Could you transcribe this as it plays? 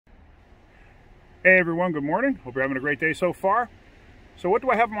Hey everyone, good morning. Hope you're having a great day so far. So what do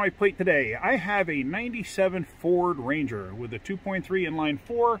I have on my plate today? I have a 97 Ford Ranger with a 2.3 inline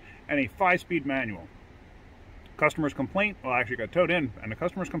 4 and a 5-speed manual. Customer's complaint, well actually got towed in, and the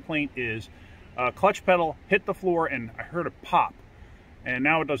customer's complaint is clutch pedal hit the floor and I heard a pop and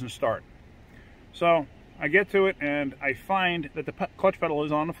now it doesn't start. So I get to it and I find that the clutch pedal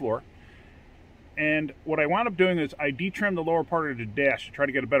is on the floor. And what I wound up doing is I detrimmed the lower part of the dash to try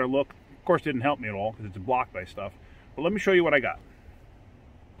to get a better look. Of course, it didn't help me at all because it's blocked by stuff. But let me show you what I got.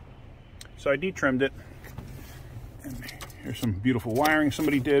 So I detrimmed it. And here's some beautiful wiring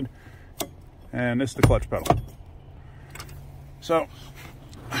somebody did. And this is the clutch pedal. So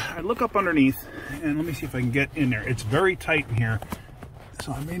I look up underneath and let me see if I can get in there. It's very tight in here,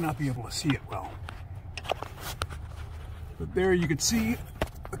 so I may not be able to see it well. But there you can see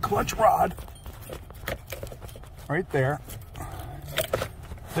the clutch rod right there.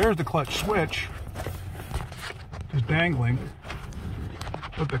 There's the clutch switch, just dangling.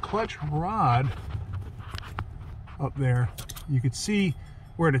 But the clutch rod up there, you can see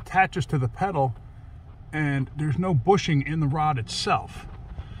where it attaches to the pedal, and there's no bushing in the rod itself.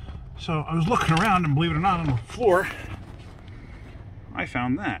 So I was looking around, and believe it or not, on the floor, I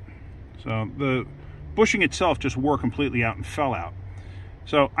found that. So the bushing itself just wore completely out and fell out.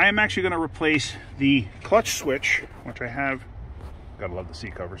 So I am actually going to replace the clutch switch, which I have. Gotta love the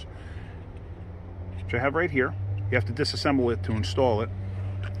seat covers, which I have right here. You have to disassemble it to install it.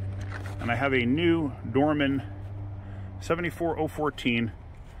 And I have a new Dorman 74014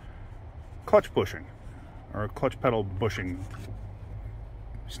 clutch bushing, or a clutch pedal bushing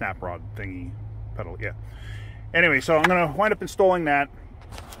snap rod thingy pedal, yeah. Anyway, so I'm gonna wind up installing that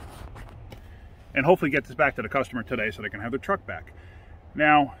and hopefully get this back to the customer today so they can have their truck back.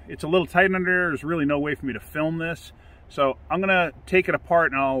 Now, it's a little tight under there. There's really no way for me to film this. So I'm gonna take it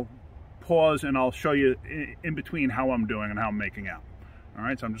apart and I'll pause and I'll show you in between how I'm doing and how I'm making out. All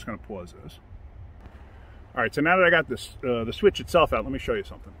right, so I'm just gonna pause this. All right, so now that I got this, the switch itself out, let me show you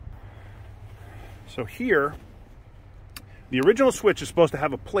something. So here, the original switch is supposed to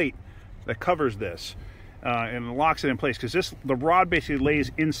have a plate that covers this and locks it in place, because the rod basically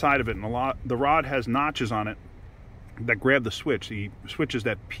lays inside of it, and the rod has notches on it that grab the switch. The switch is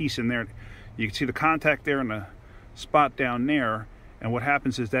that piece in there. You can see the contact there and the spot down there, and what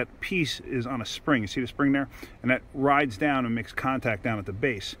happens is that piece is on a spring. You see the spring there? And that rides down and makes contact down at the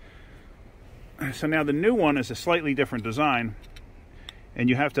base. So now the new one is a slightly different design, and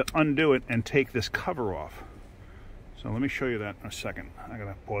you have to undo it and take this cover off. So let me show you that in a second. I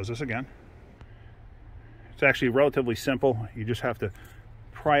gotta pause this again. It's actually relatively simple. You just have to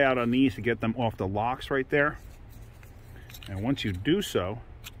pry out on these to get them off the locks right there. And once you do so,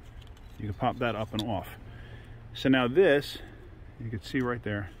 you can pop that up and off. So now this, you can see right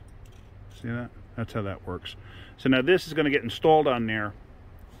there, see that? That's how that works. So now this is going to get installed on there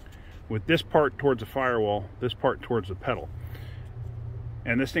with this part towards the firewall, this part towards the pedal.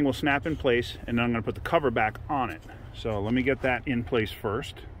 And this thing will snap in place, and then I'm going to put the cover back on it. So let me get that in place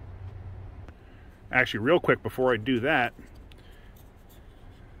first. Actually, real quick before I do that,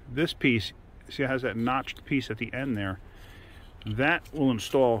 this piece, see it has that notched piece at the end there, that will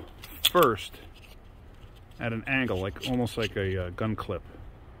install first at an angle, like almost like a gun clip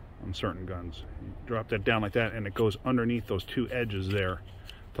on certain guns. You drop that down like that and it goes underneath those two edges there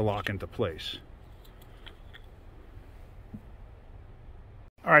to lock into place.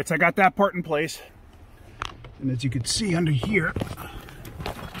 All right, so I got that part in place, and as you can see under here, let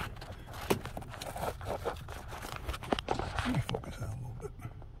me focus out a little bit.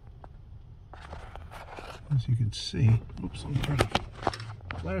 As you can see, oops, let me turn the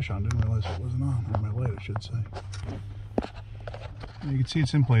flash on, didn't realize it wasn't on, or my light I should say. You can see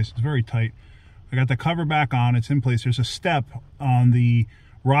it's in place, it's very tight. I got the cover back on, it's in place. There's a step on the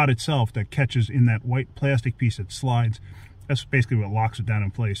rod itself that catches in that white plastic piece that slides. That's basically what locks it down in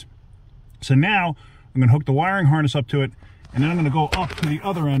place. So now I'm gonna hook the wiring harness up to it, and then I'm gonna go up to the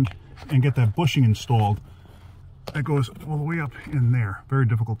other end and get that bushing installed. That goes all the way up in there. Very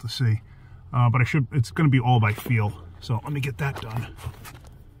difficult to see, but it's gonna be all by feel. So let me get that done.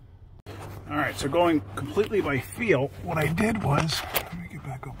 All right, so going completely by feel, what I did was, let me get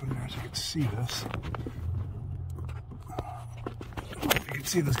back up in there so you can see this. I don't know if you can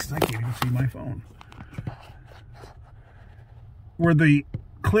see this because I can't even see my phone. Where the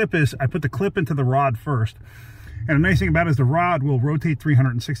clip is, I put the clip into the rod first. And the nice thing about it is the rod will rotate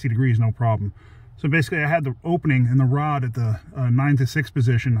 360 degrees, no problem. So basically I had the opening in the rod at the 9 to 6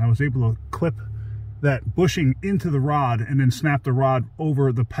 position. I was able to clip that bushing into the rod and then snap the rod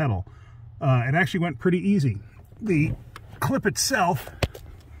over the pedal. It actually went pretty easy. The clip itself,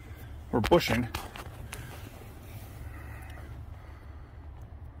 or bushing,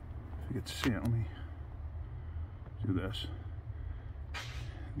 you can see it. Let me do this.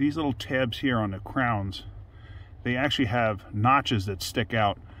 These little tabs here on the crowns, they actually have notches that stick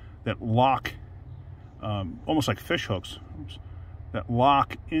out that lock, almost like fish hooks, that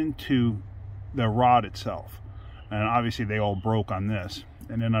lock into the rod itself. And obviously they all broke on this.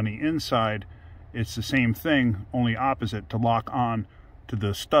 And then on the inside, it's the same thing, only opposite, to lock on to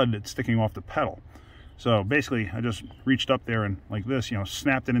the stud that's sticking off the pedal. So basically, I just reached up there and like this, you know,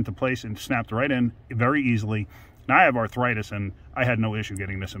 snapped it into place and snapped right in very easily. Now I have arthritis and I had no issue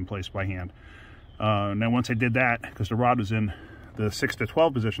getting this in place by hand. And then once I did that, because the rod was in the 6 to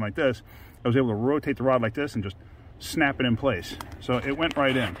 12 position like this, I was able to rotate the rod like this and just snap it in place. So it went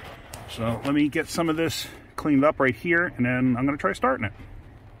right in. So let me get some of this cleaned up right here, and then I'm going to try starting it.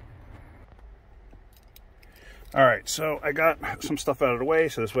 All right, so I got some stuff out of the way,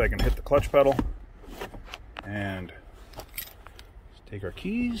 so this way I can hit the clutch pedal. And let's take our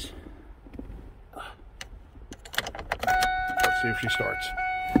keys. Let's see if she starts.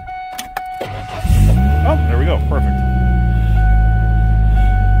 Oh, there we go, perfect.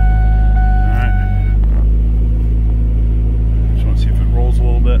 All right. Just want to see if it rolls a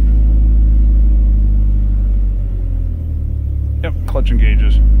little bit. Yep, clutch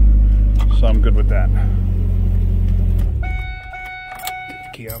engages, so I'm good with that. Get the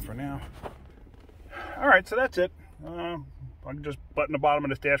key out for now. All right, so that's it. I can just button the bottom of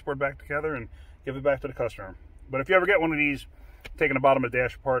this dashboard back together and give it back to the customer. But if you ever get one of these, taking the bottom of the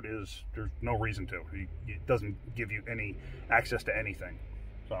dash apart there's no reason to. It doesn't give you any access to anything.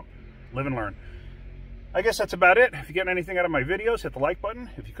 So, live and learn. I guess that's about it. If you're getting anything out of my videos, hit the like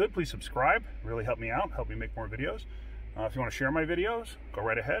button. If you could, please subscribe. Really help me out, help me make more videos. If you want to share my videos, go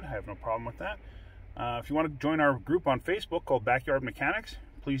right ahead. I have no problem with that. If you want to join our group on Facebook called Backyard Mechanics,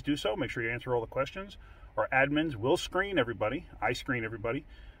 please do so. Make sure you answer all the questions. Our admins will screen everybody. I screen everybody.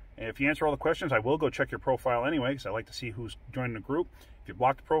 And if you answer all the questions, I will go check your profile anyway, because I like to see who's joining the group. If you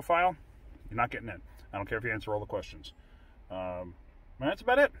block the profile, you're not getting in. I don't care if you answer all the questions. That's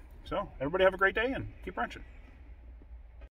about it. So everybody have a great day and keep wrenching.